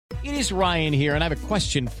It is Ryan here, and I have a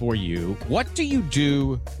question for you. What do you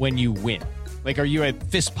do when you win? Like, are you a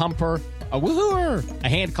fist pumper, a woohooer, a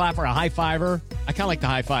hand clapper, a high fiver? I kind of like the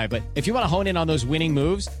high five, but if you want to hone in on those winning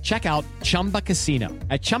moves, check out Chumba Casino.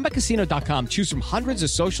 At ChumbaCasino.com, choose from hundreds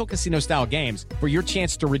of social casino-style games for your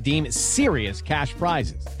chance to redeem serious cash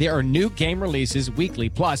prizes. There are new game releases weekly,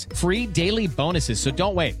 plus free daily bonuses. So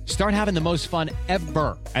don't wait. Start having the most fun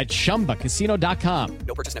ever at ChumbaCasino.com.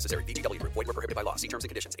 No purchase necessary. VGW Group. Void where prohibited by law. See terms and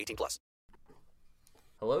conditions. 18+.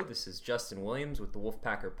 Hello, this is Justin Williams with the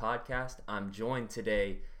Wolfpacker Podcast. I'm joined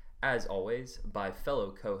today, as always, by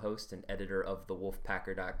fellow co-host and editor of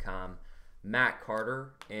thewolfpacker.com, Matt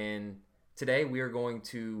Carter. And today we are going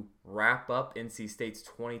to wrap up NC State's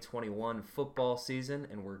 2021 football season,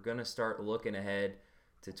 and we're going to start looking ahead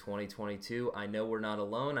to 2022. I know we're not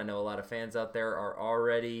alone. I know a lot of fans out there are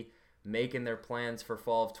already making their plans for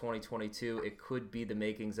fall of 2022. It could be the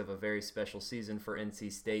makings of a very special season for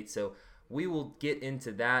NC State. So we will get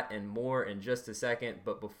into that and more in just a second.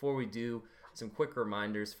 But before we do, some quick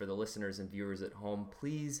reminders for the listeners and viewers at home.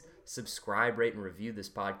 Please subscribe, rate, and review this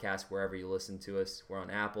podcast wherever you listen to us. We're on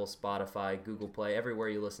Apple, Spotify, Google Play, everywhere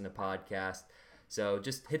you listen to podcasts. So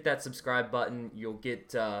just hit that subscribe button. You'll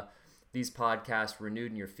get these podcasts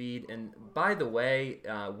renewed in your feed. And by the way,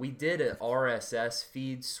 we did an RSS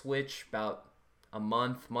feed switch about a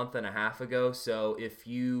month and a half ago. So if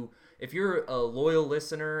you're a loyal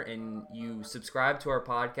listener and you subscribe to our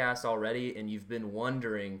podcast already and you've been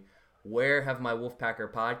wondering, where have my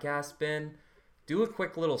Wolfpacker podcast been? Do a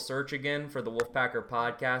quick little search again for the Wolfpacker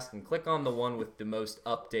podcast and click on the one with the most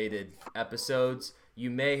updated episodes. You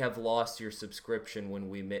may have lost your subscription when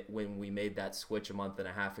we made that switch a month and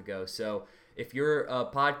a half ago. So if you're a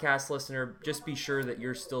podcast listener, just be sure that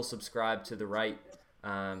you're still subscribed to the right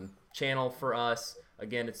channel for us.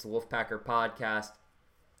 Again, it's the Wolfpacker podcast.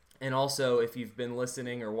 And also, if you've been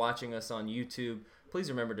listening or watching us on YouTube, please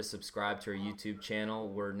remember to subscribe to our YouTube channel.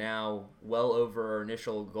 We're now well over our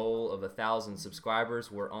initial goal of 1,000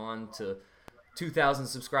 subscribers. We're on to 2,000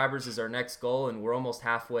 subscribers is our next goal, and we're almost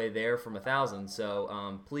halfway there from 1,000.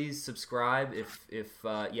 So please subscribe if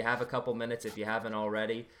you have a couple minutes, if you haven't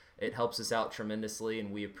already. It helps us out tremendously,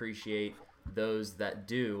 and we appreciate those that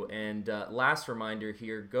do. And last reminder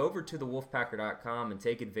here, go over to thewolfpacker.com and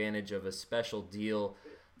take advantage of a special deal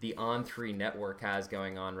the On3 network has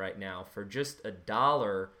going on right now. For just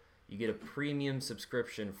 $1, you get a premium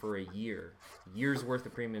subscription for a year's worth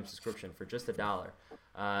of premium subscription for just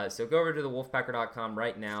 $1. So go over to thewolfpacker.com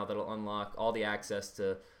right now. That'll unlock all the access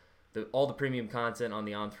to all the premium content on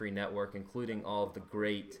the On3 network, including all of the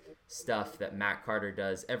great stuff that Matt Carter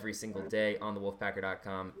does every single day on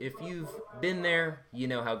thewolfpacker.com. If you've been there, you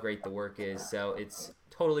know how great the work is, so it's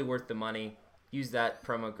totally worth the money. Use that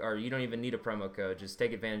promo, or you don't even need a promo code. Just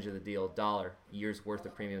take advantage of the deal. $1, year's worth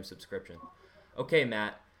of premium subscription. Okay,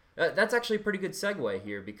 Matt, that's actually a pretty good segue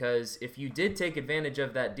here, because if you did take advantage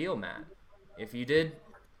of that deal, Matt, if you did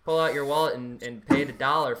pull out your wallet and paid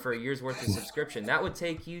 $1 for a year's worth of subscription, that would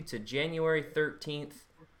take you to January 13th,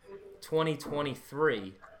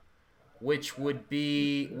 2023, which would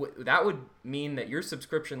mean that your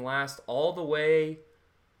subscription lasts all the way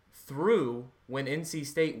through when NC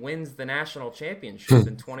State wins the national championship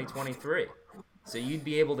in 2023. So you'd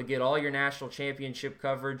be able to get all your national championship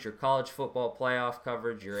coverage, your college football playoff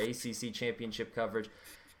coverage, your ACC championship coverage.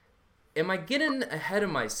 Am I getting ahead of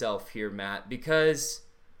myself here, Matt? Because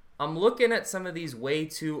I'm looking at some of these way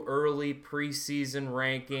too early preseason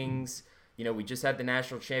rankings. You know, we just had the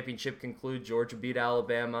national championship conclude. Georgia beat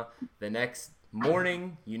Alabama. The next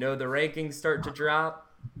morning, the rankings start to drop.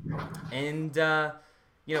 And,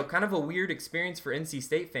 kind of a weird experience for NC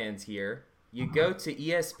State fans here. You go to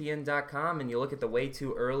ESPN.com and you look at the way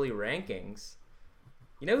too early rankings.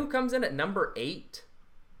 You know who comes in at number 8?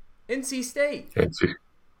 NC State.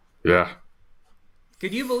 Yeah.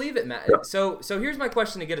 Could you believe it, Matt? Yeah. So here's my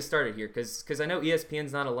question to get us started here, because I know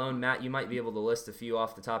ESPN's not alone. Matt, you might be able to list a few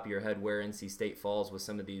off the top of your head where NC State falls with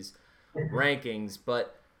some of these rankings.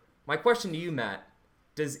 But my question to you, Matt,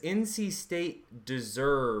 does NC State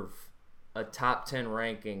deserve a top 10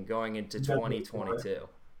 ranking going into 2022?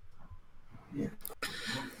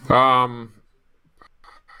 Top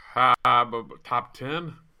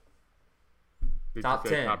 10? Top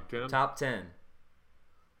 10. Top 10.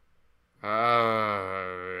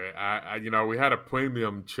 We had a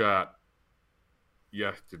premium chat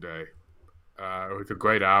yesterday. It was a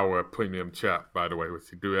great hour of premium chat, by the way, which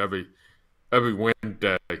we do every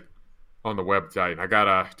Wednesday on the website. And I got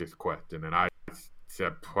asked this question, and I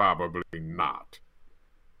said probably not.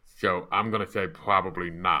 So I'm going to say probably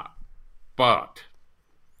not. But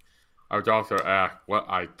I was also asked what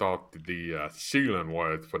I thought the ceiling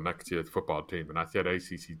was for next year's football team, and I said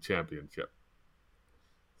ACC championship.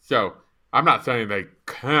 So I'm not saying they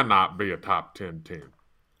cannot be a top 10 team.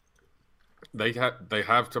 They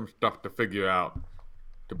have some stuff to figure out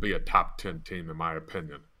to be a top 10 team, in my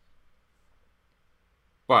opinion.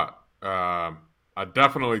 But I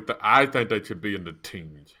definitely I think they should be in the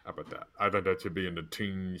teens. How about that? I think they should be in the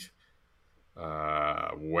teens,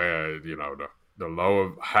 where the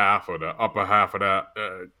lower half or the upper half of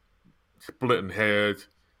that splitting hairs.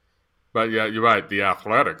 But yeah, you're right. The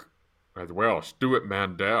Athletic as well. Stuart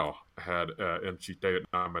Mandel had NC State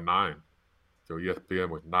at number 9, so ESPN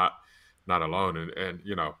was not alone. And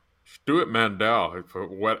Stuart Mandel has, for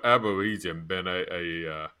whatever reason, been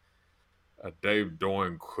a Dave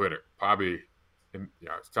Doeren critic. Probably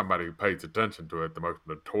somebody who pays attention to it, the most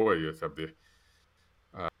notorious of the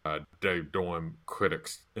Dave Doeren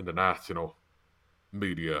critics in the national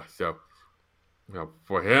media. So,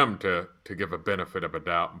 for him to give a benefit of a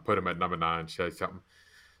doubt and put him at number 9, say something.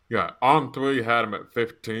 Yeah, On3 had him at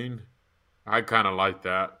 15. I kind of like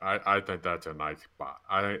that. I think that's a nice spot.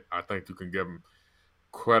 I think you can give him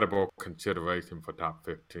credible consideration for top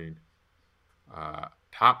 15.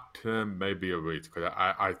 Top 10 may be a reach, because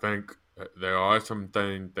I think there are some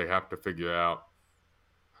things they have to figure out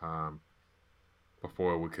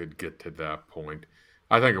before we could get to that point.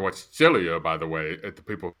 I think what's sillier, by the way, is the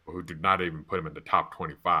people who did not even put him in the top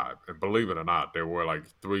 25. And believe it or not, there were like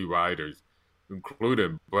 3 writers,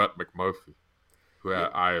 including Brett McMurphy, who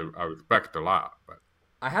I respect a lot. But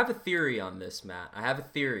I have a theory on this, Matt. I have a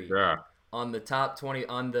theory on the top 20,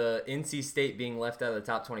 on the NC State being left out of the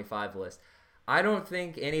top 25 list. I don't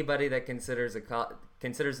think anybody that considers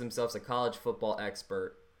themselves a college football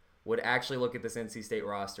expert would actually look at this NC State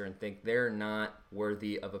roster and think they're not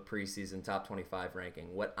worthy of a preseason top 25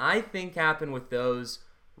 ranking. What I think happened with those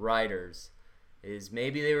writers is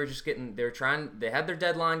maybe they had their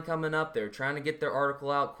deadline coming up. They were trying to get their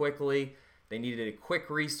article out quickly. They needed a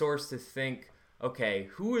quick resource to think, okay,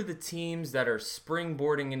 who are the teams that are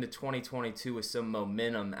springboarding into 2022 with some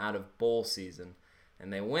momentum out of bowl season?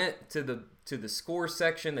 And they went to the score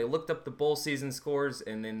section. They looked up the bowl season scores,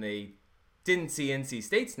 and then they didn't see NC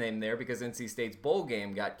State's name there because NC State's bowl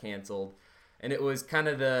game got canceled. And it was kind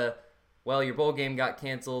of your bowl game got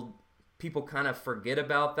canceled. People kind of forget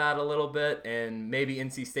about that a little bit, and maybe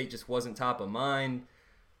NC State just wasn't top of mind.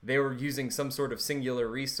 They were using some sort of singular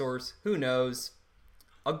resource. Who knows?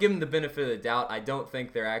 I'll give them the benefit of the doubt. I don't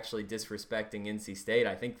think they're actually disrespecting NC State.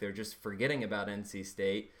 I think they're just forgetting about NC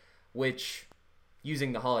State, which,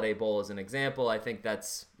 using the Holiday Bowl as an example, I think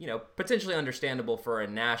that's, potentially understandable for a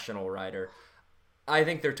national writer. I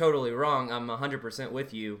think they're totally wrong. I'm 100%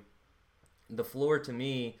 with you. The floor to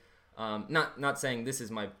me, not saying this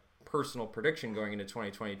is my personal prediction going into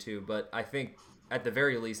 2022, but I think at the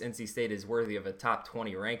very least NC State is worthy of a top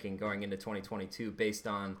 20 ranking going into 2022 based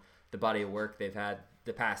on the body of work they've had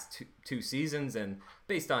the past two seasons and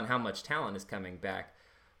based on how much talent is coming back.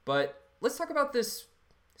 But let's talk about this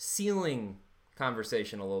ceiling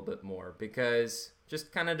conversation a little bit more, because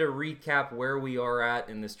just kind of to recap where we are at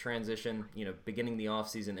in this transition, beginning the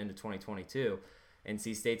offseason into 2022,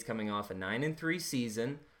 NC State's coming off a 9-3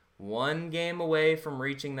 season, one game away from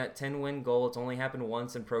reaching that 10-win goal. It's only happened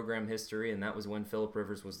once in program history, and that was when Phillip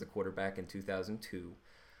Rivers was the quarterback in 2002.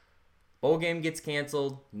 Bowl game gets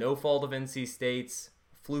canceled, no fault of NC State's,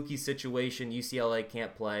 fluky situation, UCLA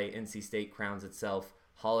can't play, NC State crowns itself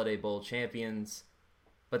Holiday Bowl champions,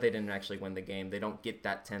 but they didn't actually win the game. They don't get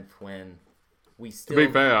that 10th win. To be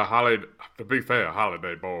fair,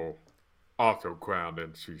 Holiday Bowl also crowned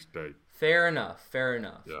NC State. Fair enough.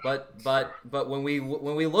 Yeah. But when we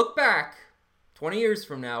look back 20 years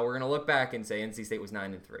from now, we're going to look back and say NC State was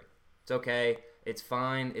 9-3. It's okay. It's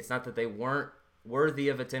fine. It's not that they weren't worthy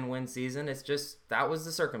of a 10-win season. It's just that was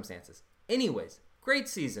the circumstances. Anyways, great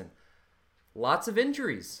season. Lots of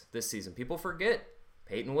injuries this season. People forget.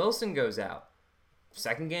 Peyton Wilson goes out.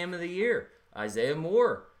 Second game of the year. Isaiah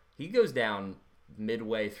Moore, he goes down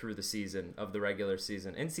midway through the season of the regular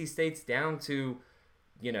season. NC State's down to,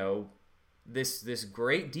 this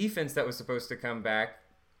great defense that was supposed to come back.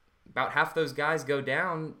 About half those guys go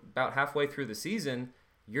down about halfway through the season.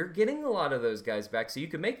 You're getting a lot of those guys back. So you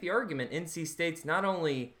could make the argument NC State's not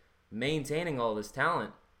only maintaining all this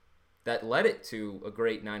talent that led it to a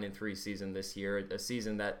great 9-3 season this year, a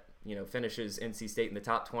season that, finishes NC State in the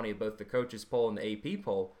top 20 of both the coaches poll and the AP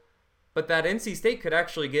poll, but that NC State could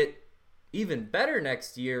actually get even better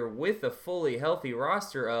next year with a fully healthy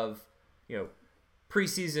roster of,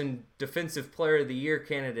 preseason Defensive Player of the Year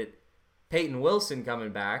candidate Peyton Wilson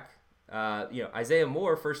coming back, Isaiah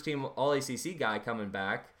Moore, first team All-ACC guy coming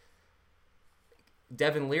back,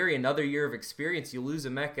 Devin Leary, another year of experience. You lose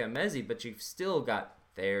Emeka Emezi, but you've still got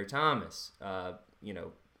Thayer Thomas.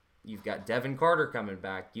 You've got Devin Carter coming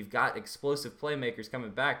back. You've got explosive playmakers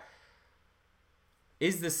coming back.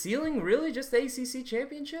 Is the ceiling really just the ACC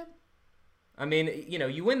championship? I mean,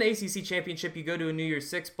 you win the ACC championship, you go to a New Year's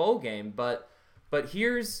Six bowl game, but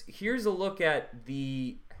here's a look at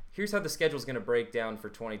here's how the schedule is going to break down for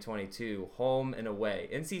 2022, home and away.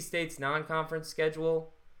 NC State's non-conference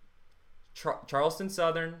schedule: Charleston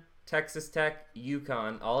Southern, Texas Tech,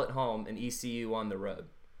 UConn, all at home, and ECU on the road.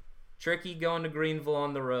 Tricky going to Greenville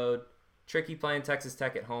on the road. Tricky playing Texas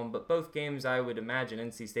Tech at home, but both games I would imagine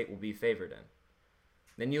NC State will be favored in.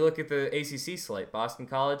 Then you look at the ACC slate: Boston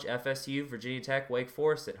College, FSU, Virginia Tech, Wake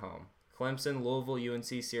Forest at home. Clemson, Louisville,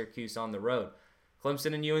 UNC, Syracuse on the road.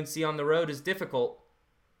 Clemson and UNC on the road is difficult,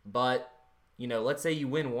 but, let's say you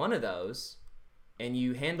win one of those and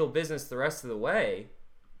you handle business the rest of the way,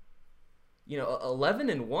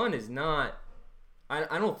 11-1 is not,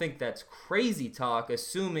 I don't think that's crazy talk,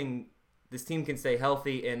 assuming this team can stay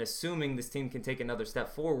healthy and assuming this team can take another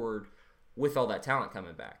step forward with all that talent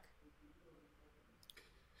coming back.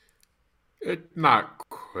 It's not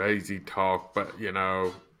crazy talk, but,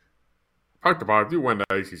 first of all, if you win the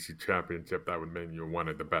ACC championship, that would mean you're one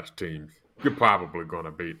of the best teams you're probably going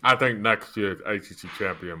to beat. I think next year's ACC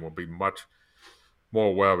champion will be much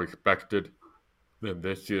more well-respected than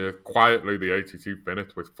this year. Quietly, the ACC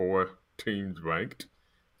finished with 4 teams ranked,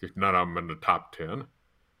 just none of them in the top 10.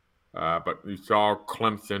 But you saw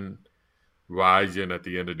Clemson rising at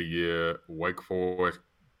the end of the year. Wake Forest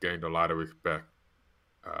gained a lot of respect.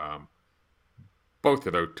 Both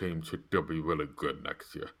of those teams should still be really good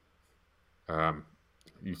next year.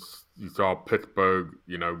 You saw Pittsburgh,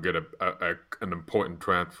 get an important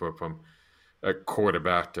transfer from a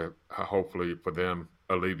quarterback to hopefully for them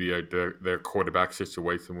alleviate their quarterback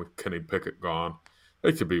situation with Kenny Pickett gone.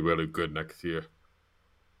 They should be really good next year.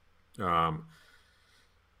 So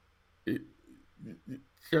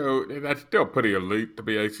that's still pretty elite to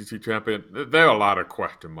be ACC champion. There are a lot of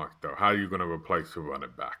question marks, though. How are you going to replace the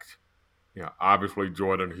running backs? Obviously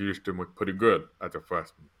Jordan Houston was pretty good as a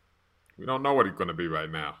freshman. We don't know what he's going to be right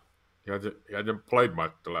now. He hasn't played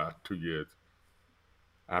much the last 2 years.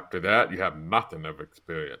 After that, you have nothing of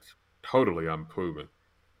experience. Totally unproven.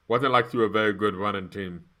 Wasn't like you were a very good running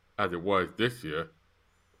team as it was this year.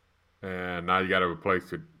 And now you got to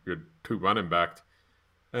replace your 2 running backs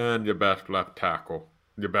and your best left tackle,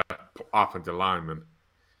 your best offensive lineman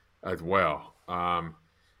as well.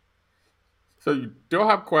 So you still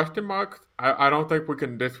have question marks. I don't think we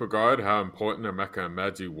can disregard how important Emeka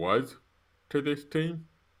Emezi was to this team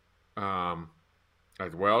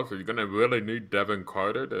as well. So you're going to really need Devin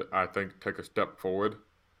Carter to, I think, take a step forward.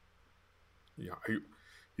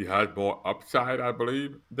 He has more upside, I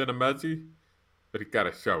believe, than Emezi, but he's got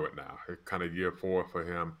to show it now. It's kind of year 4 for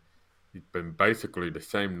him. He's been basically the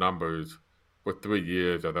same numbers for 3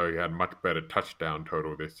 years, although he had much better touchdown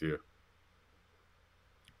total this year.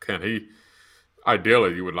 Can he?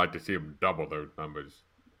 Ideally, you would like to see him double those numbers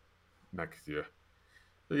next year.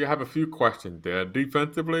 So you have a few questions there.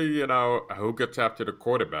 Defensively, who gets after the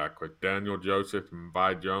quarterback? With Daniel Joseph and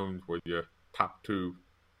Vi Jones were your top 2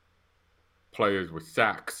 players with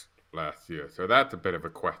sacks last year. So that's a bit of a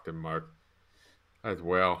question mark as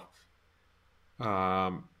well.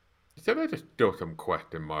 So there's still some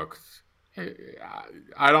question marks.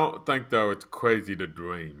 I don't think, though, it's crazy to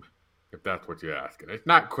dream, if that's what you're asking. It's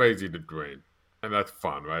not crazy to dream. And that's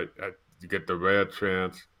fun, right? You get the rare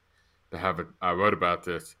chance to have it. I wrote about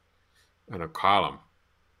this in a column.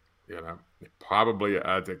 Probably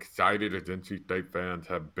as excited as NC State fans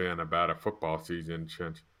have been about a football season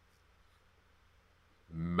since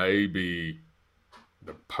maybe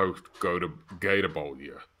the post-Gator Bowl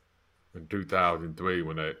year in 2003,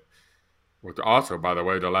 when it was also, by the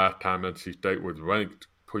way, the last time NC State was ranked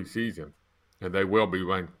preseason. And they will be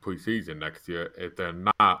ranked preseason next year. If they're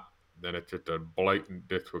not, then it's just a blatant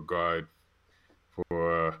disregard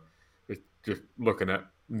for it's just looking at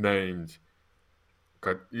names.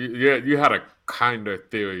 Because you had a kinder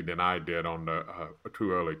theory than I did on the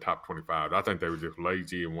too early top 25. I think they were just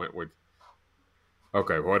lazy and went with,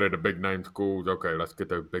 okay, what are the big name schools? Okay, let's get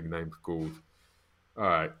those big name schools. All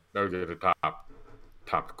right, those are the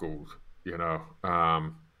top schools. You're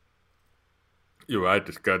right,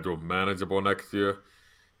 the schedule's manageable next year.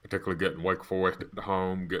 Particularly getting Wake Forest at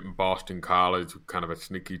home, getting Boston College, kind of a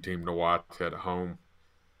sneaky team to watch at home,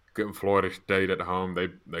 getting Florida State at home.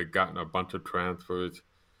 They've gotten a bunch of transfers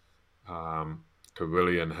to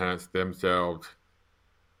really enhance themselves.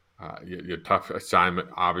 Your tough assignment,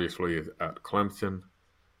 obviously, is at Clemson.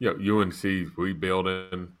 UNC's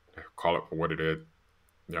rebuilding, call it for what it is.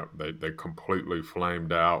 they completely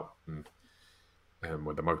flamed out and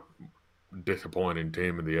were the most disappointing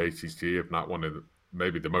team in the ACC, if not one of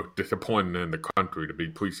maybe the most disappointing in the country, to be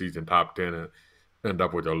preseason top 10 and end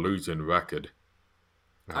up with a losing record.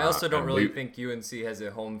 I also don't really think UNC has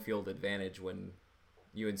a home field advantage when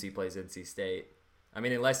UNC plays NC State. I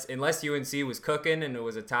mean, unless UNC was cooking and it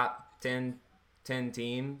was a top 10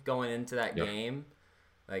 team going into that game,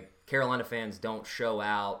 like Carolina fans don't show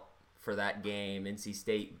out for that game. NC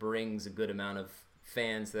State brings a good amount of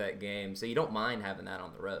fans to that game, so you don't mind having that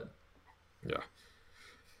on the road. Yeah.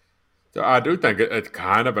 So I do think it's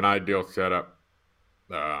kind of an ideal setup.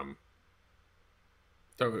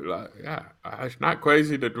 It's not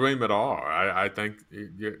crazy to dream at all. I think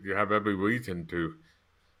you have every reason to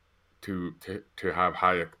have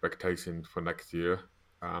high expectations for next year,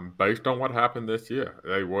 based on what happened this year.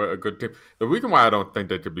 They were a good team. The reason why I don't think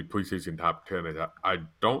they should be preseason top 10 is I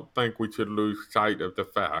don't think we should lose sight of the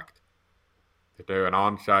fact that they're an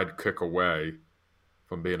onside kick away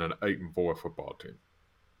from being an 8-4 football team.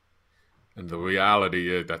 And the reality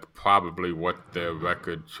is that's probably what their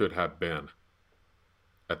record should have been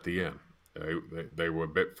at the end. They were a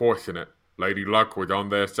bit fortunate. Lady Luck was on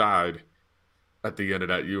their side at the end of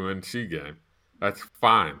that UNC game. That's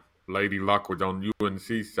fine. Lady Luck was on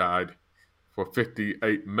UNC's side for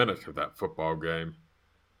 58 minutes of that football game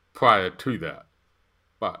prior to that.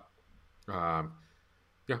 But,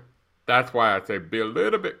 that's why I say be a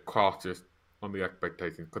little bit cautious on the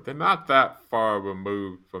expectations, because they're not that far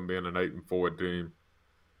removed from being an 8-4 team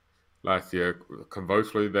last year.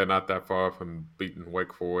 Conversely, they're not that far from beating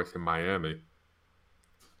Wake Forest and Miami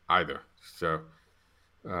either. So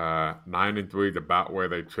 9-3 is about where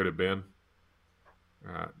they should have been.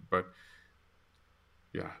 But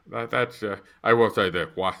yeah, that's. I will say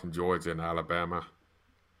that Washington, Georgia, and Alabama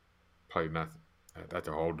played nothing. That's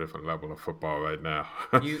a whole different level of football right now.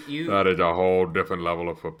 That is a whole different level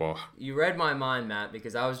of football. You read my mind, Matt,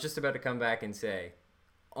 because I was just about to come back and say,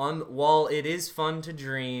 while it is fun to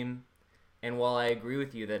dream, and while I agree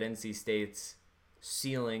with you that NC State's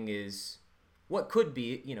ceiling is what could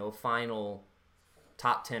be, final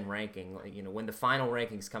top 10 ranking, when the final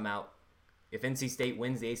rankings come out, if NC State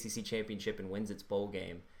wins the ACC championship and wins its bowl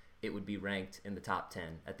game, it would be ranked in the top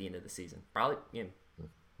 10 at the end of the season. Probably,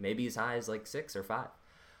 maybe as high as like 6 or 5.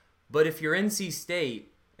 But if you're NC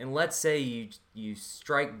State, and let's say you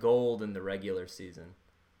strike gold in the regular season,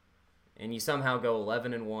 and you somehow go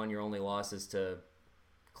 11-1, your only loss is to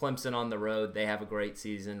Clemson on the road, they have a great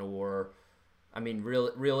season, or, I mean,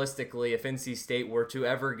 realistically, if NC State were to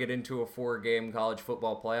ever get into a 4-game college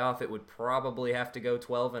football playoff, it would probably have to go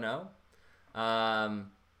 12-0.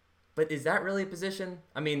 But is that really a position?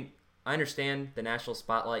 I mean, I understand the national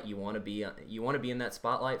spotlight. You want to be in that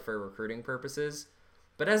spotlight for recruiting purposes.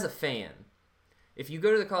 But as a fan, if you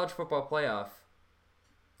go to the college football playoff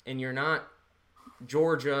and you're not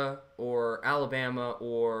Georgia or Alabama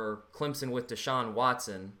or Clemson with Deshaun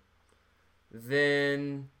Watson,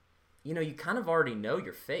 then you kind of already know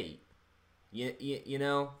your fate.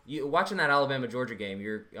 You watching that Alabama Georgia game,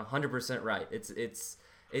 you're 100% right.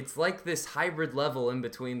 It's like this hybrid level in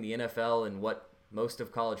between the NFL and what most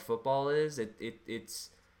of college football is.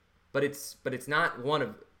 But it's not one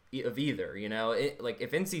of either. Like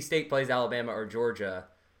if NC State plays Alabama or Georgia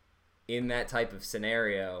in that type of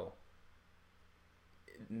scenario,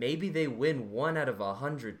 maybe they win 1 out of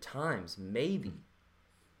 100 times, maybe.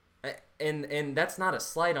 And that's not a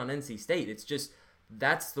slight on NC State. It's just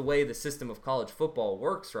that's the way the system of college football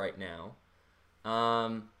works right now.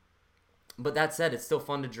 But that said, it's still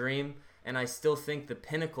fun to dream, and I still think the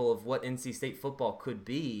pinnacle of what NC State football could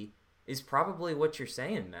be is probably what you're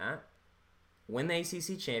saying, Matt. Win the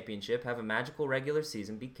ACC championship, have a magical regular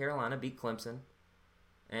season, beat Carolina, beat Clemson,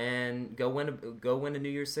 and go win a New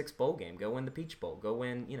Year's Six bowl game. Go win the Peach Bowl. Go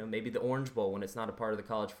win, maybe the Orange Bowl when it's not a part of the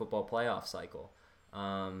college football playoff cycle.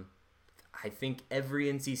 I think every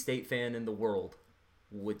NC State fan in the world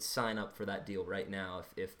would sign up for that deal right now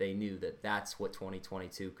if they knew that that's what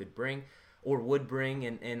 2022 could bring or would bring,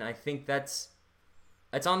 and I think that's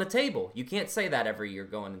on the table. You can't say that every year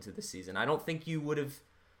going into the season. I don't think you would have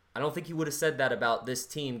said that about this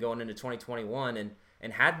team going into 2021,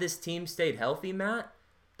 and had this team stayed healthy, Matt,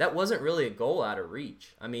 that wasn't really a goal out of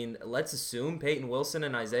reach. I mean, let's assume Peyton Wilson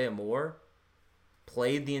and Isaiah Moore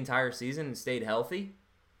played the entire season and stayed healthy.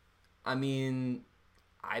 I mean,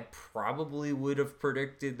 I probably would have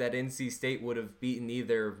predicted that NC State would have beaten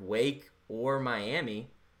either Wake or Miami.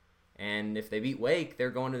 And if they beat Wake, they're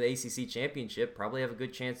going to the ACC championship, probably have a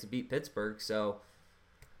good chance to beat Pittsburgh. So,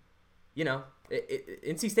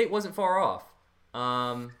 NC State wasn't far off.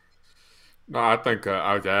 No, I think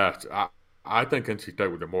I was asked. I think NC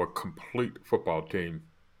State was a more complete football team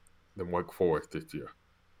than Wake Forest this year.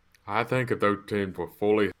 I think if those teams were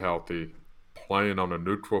fully healthy, playing on a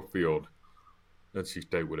neutral field, NC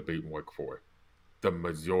State would have beaten Wake Forest the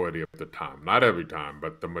majority of the time. Not every time,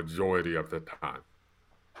 but the majority of the time.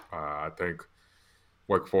 I think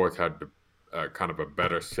Wake Forest had kind of a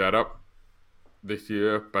better setup this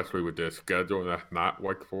year, especially with their schedule. And that's not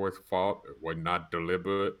Wake Forest's fault. It was not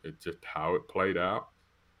deliberate. It's just how it played out.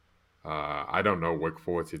 I don't know Wake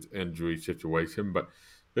Forest's injury situation, but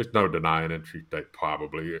there's no denying NC State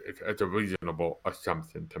probably. It's a reasonable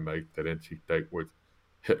assumption to make that NC State would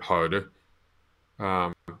hit harder.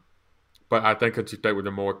 But I think NC State was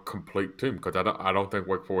a more complete team because I don't think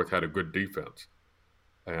Wake Forest had a good defense.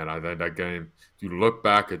 And I think that game, if you look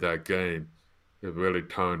back at that game, it really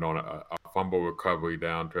turned on a fumble recovery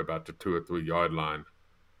down to about the 2 or 3 yard line.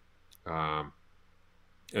 And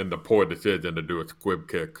the poor decision to do a squib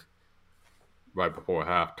kick right before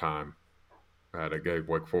halftime that gave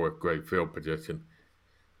Wake Forest great field position.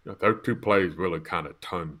 Those 2 plays really kind of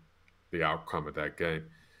turned the outcome of that game.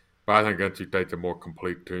 But I think NC State's a more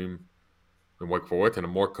complete team than Wake Forest and a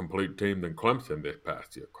more complete team than Clemson this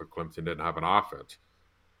past year because Clemson didn't have an offense,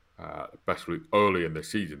 especially early in the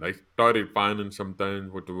season. They started finding some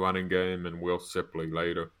things with the running game and Will Shipley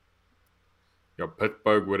later.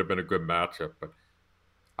 Pittsburgh would have been a good matchup, but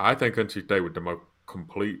I think NC State was the most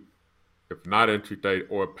complete, if not NC State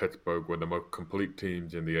or Pittsburgh, were the most complete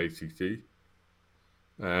teams in the ACC.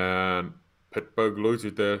 And Pittsburgh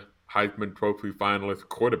loses their Heisman Trophy finalist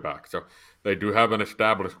quarterback. So they do have an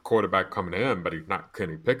established quarterback coming in, but he's not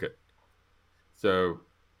Kenny Pickett. So,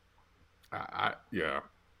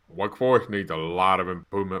 Wake Forest needs a lot of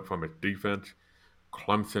improvement from its defense.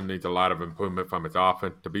 Clemson needs a lot of improvement from its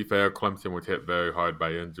offense. To be fair, Clemson was hit very hard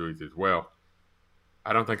by injuries as well.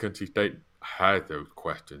 I don't think NC State has those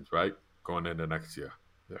questions, right, going into next year.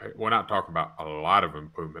 We're not talking about a lot of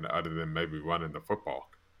improvement other than maybe running the football.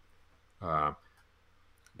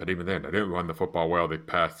 But even then, they didn't run the football well this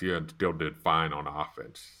past year and still did fine on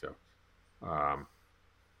offense. So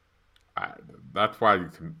that's why you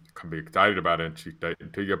can be excited about NC State.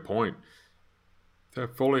 And to your point, they're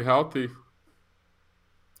fully healthy.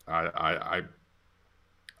 I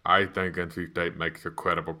think NC State makes a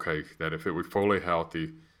credible case that if it was fully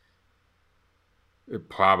healthy, it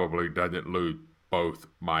probably doesn't lose both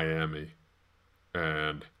Miami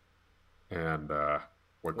and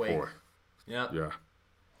Wake Forest. Yep. Yeah.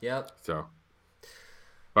 Yep. So,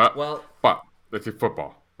 but this is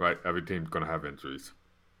football, right? Every team's going to have injuries.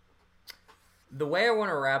 The way I want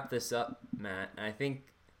to wrap this up, Matt, I think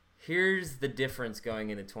here's the difference going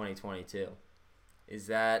into 2022, is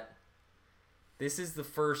that this is the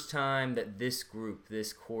first time that this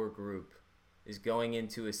core group, is going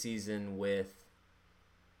into a season with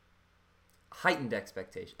heightened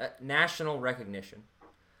expectation, national recognition.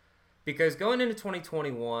 Because going into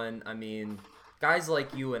 2021, I mean, guys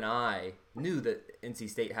like you and I knew that NC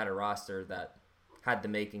State had a roster that had the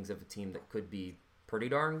makings of a team that could be pretty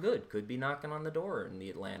darn good, could be knocking on the door in the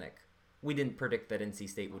Atlantic. We didn't predict that NC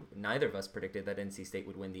State would, neither of us predicted that NC State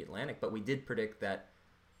would win the Atlantic, but we did predict that,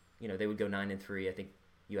 they would go 9-3. I think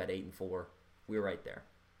you had 8-4. We were right there.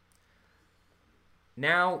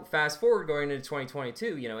 Now, fast forward going into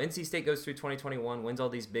 2022, NC State goes through 2021, wins all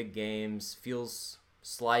these big games, feels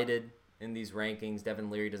slighted in these rankings.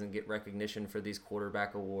 Devin Leary doesn't get recognition for these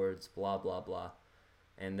quarterback awards, blah, blah, blah.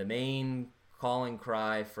 And the main calling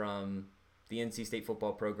cry from the NC State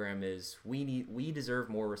football program is we deserve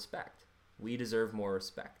more respect. We deserve more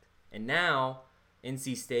respect. And now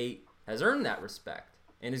NC State has earned that respect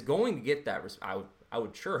and is going to get that respect. I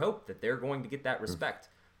would sure hope that they're going to get that respect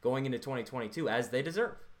going into 2022 as they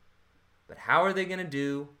deserve. But how are they going to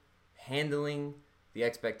do handling the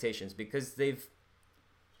expectations? Because they've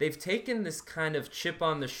taken this kind of chip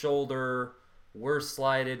on the shoulder, we're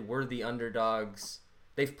slighted, we're the underdogs.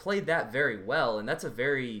 They've played that very well, and that's a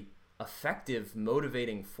very effective,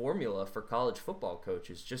 motivating formula for college football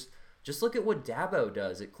coaches. Just look at what Dabo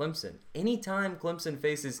does at Clemson. Anytime Clemson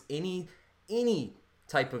faces any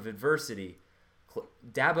type of adversity,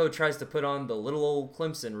 Dabo tries to put on the little old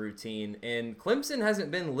Clemson routine, and Clemson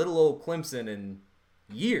hasn't been little old Clemson in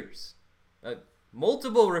years.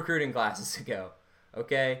 Multiple recruiting classes ago.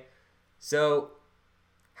 Okay? So,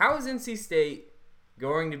 how is NC State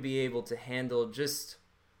going to be able to handle just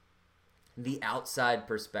the outside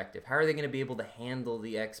perspective? How are they going to be able to handle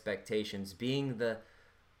the expectations, being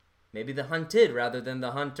maybe the hunted rather than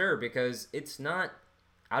the hunter? Because it's not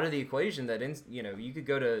out of the equation that you could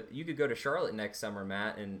go to Charlotte next summer,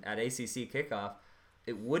 Matt, and at ACC kickoff,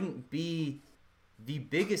 it wouldn't be the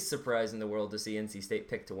biggest surprise in the world to see NC State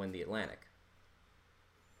pick to win the Atlantic.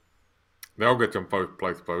 they'll get some first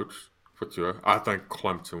place votes for sure. I think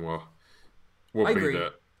Clemson will I be agree.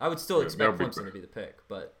 that. I would still Yeah, expect they'll be Clemson to be the pick,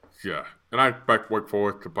 but Yeah, and I expect Wake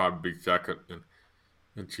Forest to probably be second and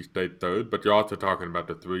NC State third. But you're also talking about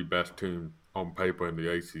the three best teams on paper in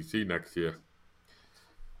the ACC next year.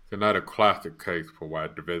 It's another classic case for why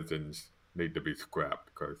divisions need to be scrapped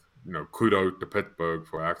because, kudos to Pittsburgh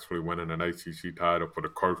for actually winning an ACC title for the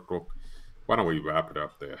Coastal. Why don't we wrap it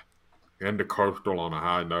up there? End the Coastal on a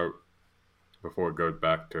high note before it goes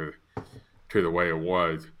back to the way it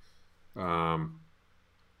was.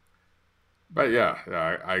 But yeah,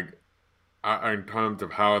 I in terms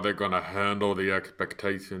of how they're going to handle the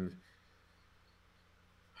expectations,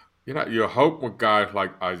 you hope with guys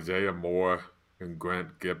like Isaiah Moore and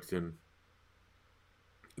Grant Gibson,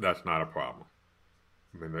 that's not a problem.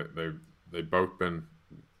 I mean, they've both been,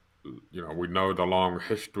 we know the long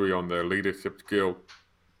history on their leadership skill.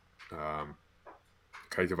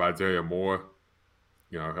 Case of Isaiah Moore,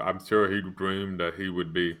 I'm sure he dreamed that he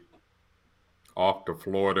would be off to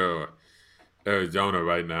Florida or Arizona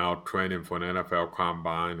right now training for an NFL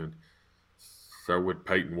combine, and so would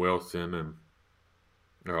Peyton Wilson. And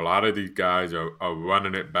a lot of these guys are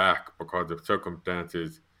running it back because of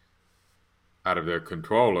circumstances out of their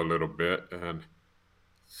control a little bit, and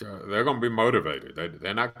so they're going to be motivated.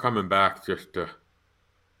 They're not coming back just to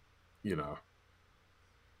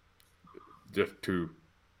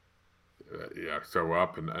show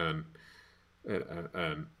up and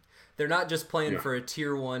they're not just playing for a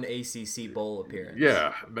Tier 1 ACC bowl appearance.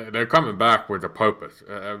 Yeah, they're coming back with a purpose,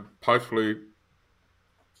 partially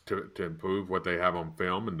to improve what they have on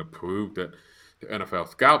film and to prove that the NFL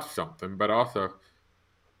scouts something, but also,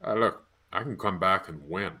 look, I can come back and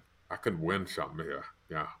win. I can win something here.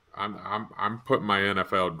 Yeah, I'm putting my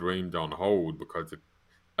NFL dreams on hold because it's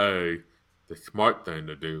A, the smart thing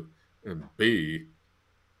to do, and B,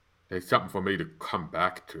 there's something for me to come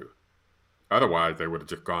back to. Otherwise, they would have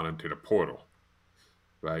just gone into the portal,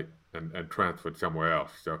 right, and transferred somewhere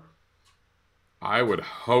else. So I would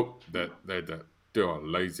hope that they're still a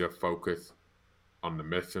laser focus on the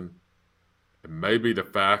mission. And maybe the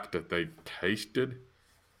fact that they tasted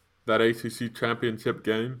that ACC championship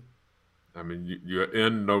game. I mean, you're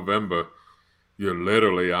in November. You're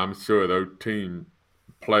literally, I'm sure those team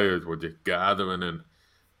players were just gathering in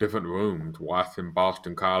different rooms, watching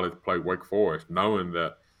Boston College play Wake Forest, knowing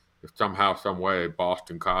that if somehow, some way,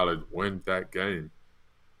 Boston College wins that game,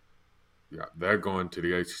 they're going to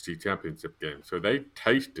the ACC championship game. So they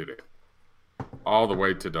tasted it all the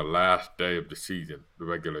way to the last day of the season, the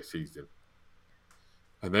regular season.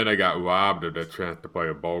 And then they got robbed of their chance to play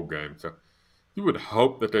a bowl game. So you would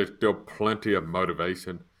hope that there's still plenty of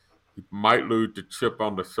motivation. You might lose the chip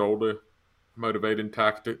on the shoulder motivating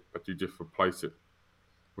tactic, but you just replace it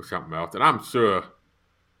with something else. And I'm sure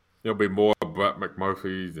there'll be more Brett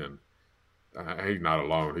McMurphy's, and he's not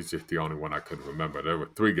alone. He's just the only one I could remember. There were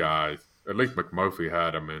three guys. At least McMurphy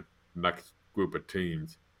had them in the next group of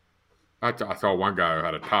teams. I saw one guy who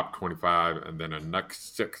had a top 25 and then a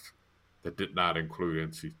next six that did not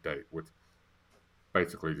include NC State, which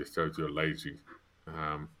basically just shows you're lazy.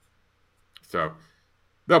 So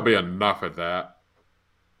there'll be enough of that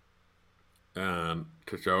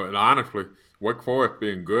to show. And honestly, Wake Forest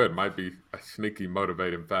being good might be a sneaky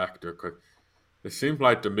motivating factor because it seems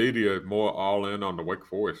like the media is more all in on the Wake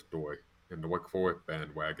Forest story and the Wake Forest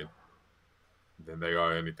bandwagon than they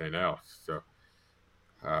are anything else. So,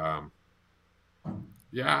 I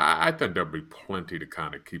think there'll be plenty to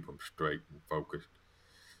kind of keep them straight and focused.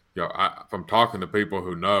 From talking to people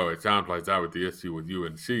who know, it sounds like that was the issue with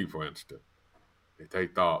UNC, for instance. They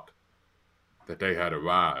thought that they had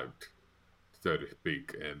arrived, so to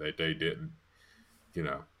speak, and that they didn't.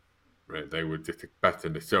 They were just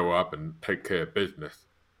expecting to show up and take care of business,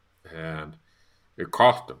 and it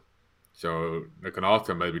cost them. So they can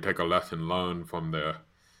also maybe take a lesson learned from their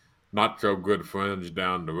not-so-good friends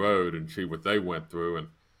down the road and see what they went through, and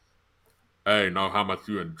A, know how much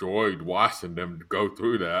you enjoyed watching them go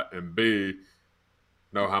through that, and B,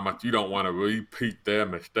 know how much you don't want to repeat their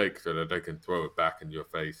mistakes so that they can throw it back in your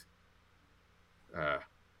face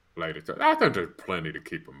later. So I think there's plenty to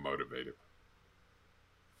keep them motivated.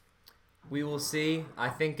 We will see. I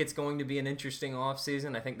think it's going to be an interesting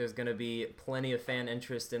offseason. I think there's going to be plenty of fan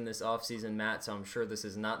interest in this offseason, Matt, so I'm sure this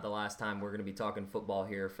is not the last time we're going to be talking football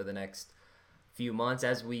here for the next few months.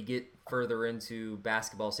 As we get further into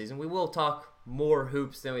basketball season, we will talk more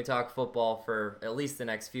hoops than we talk football for at least the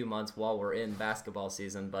next few months while we're in basketball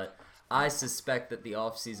season, but I suspect that the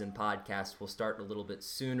offseason podcast will start a little bit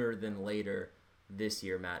sooner than later this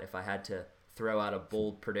year, Matt, if I had to throw out a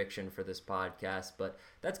bold prediction for this podcast, but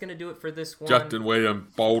that's going to do it for this one. Justin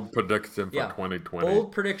Williams, bold prediction for 2020.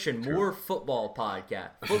 Bold prediction, more football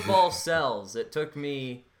podcast. Football sells. It took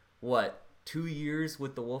me, 2 years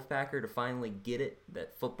with the Wolfpacker to finally get it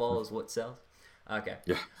that football is what sells? Okay.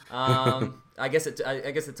 Yeah. I guess it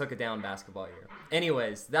took a down basketball year.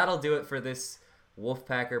 Anyways, that'll do it for this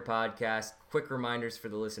Wolfpacker podcast. Quick reminders for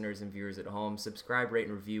the listeners and viewers at home. Subscribe, rate,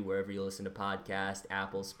 and review wherever you listen to podcasts.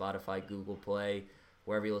 Apple, Spotify, Google Play,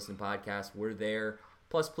 wherever you listen to podcasts, we're there.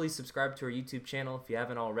 Plus, please subscribe to our YouTube channel. If you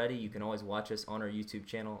haven't already, you can always watch us on our YouTube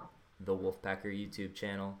channel, the Wolfpacker YouTube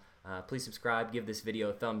channel. Please subscribe, give this video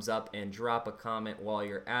a thumbs up, and drop a comment while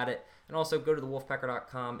you're at it. And also go to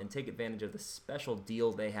thewolfpacker.com and take advantage of the special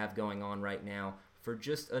deal they have going on right now. For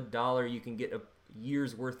just $1, you can get a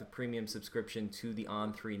year's worth of premium subscription to the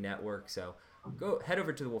On3 network. So head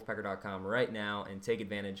over to thewolfpacker.com right now and take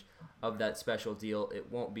advantage of that special deal.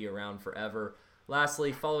 It won't be around forever.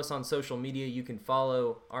 Lastly, follow us on social media. You can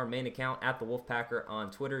follow our main account at the Wolfpacker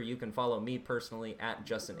on Twitter. You can follow me personally at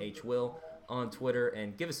Justin H. Will on Twitter,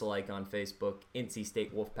 and give us a like on Facebook, NC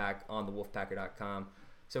State Wolfpack on thewolfpacker.com.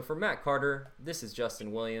 So for Matt Carter, this is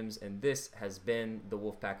Justin Williams, and this has been the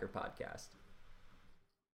Wolfpacker Podcast.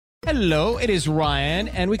 Hello, it is Ryan,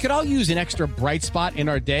 and we could all use an extra bright spot in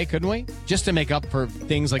our day, couldn't we? Just to make up for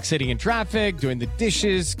things like sitting in traffic, doing the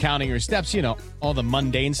dishes, counting your steps, all the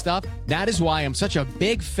mundane stuff. That is why I'm such a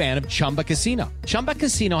big fan of Chumba Casino. Chumba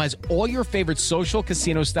Casino has all your favorite social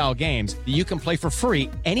casino-style games that you can play for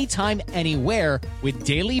free anytime, anywhere with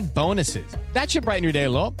daily bonuses. That should brighten your day a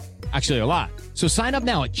little. Actually, a lot. So sign up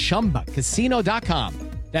now at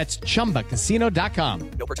ChumbaCasino.com. That's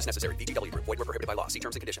ChumbaCasino.com. No purchase necessary. VGW Group. Void where prohibited by law. See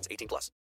terms and conditions. 18+.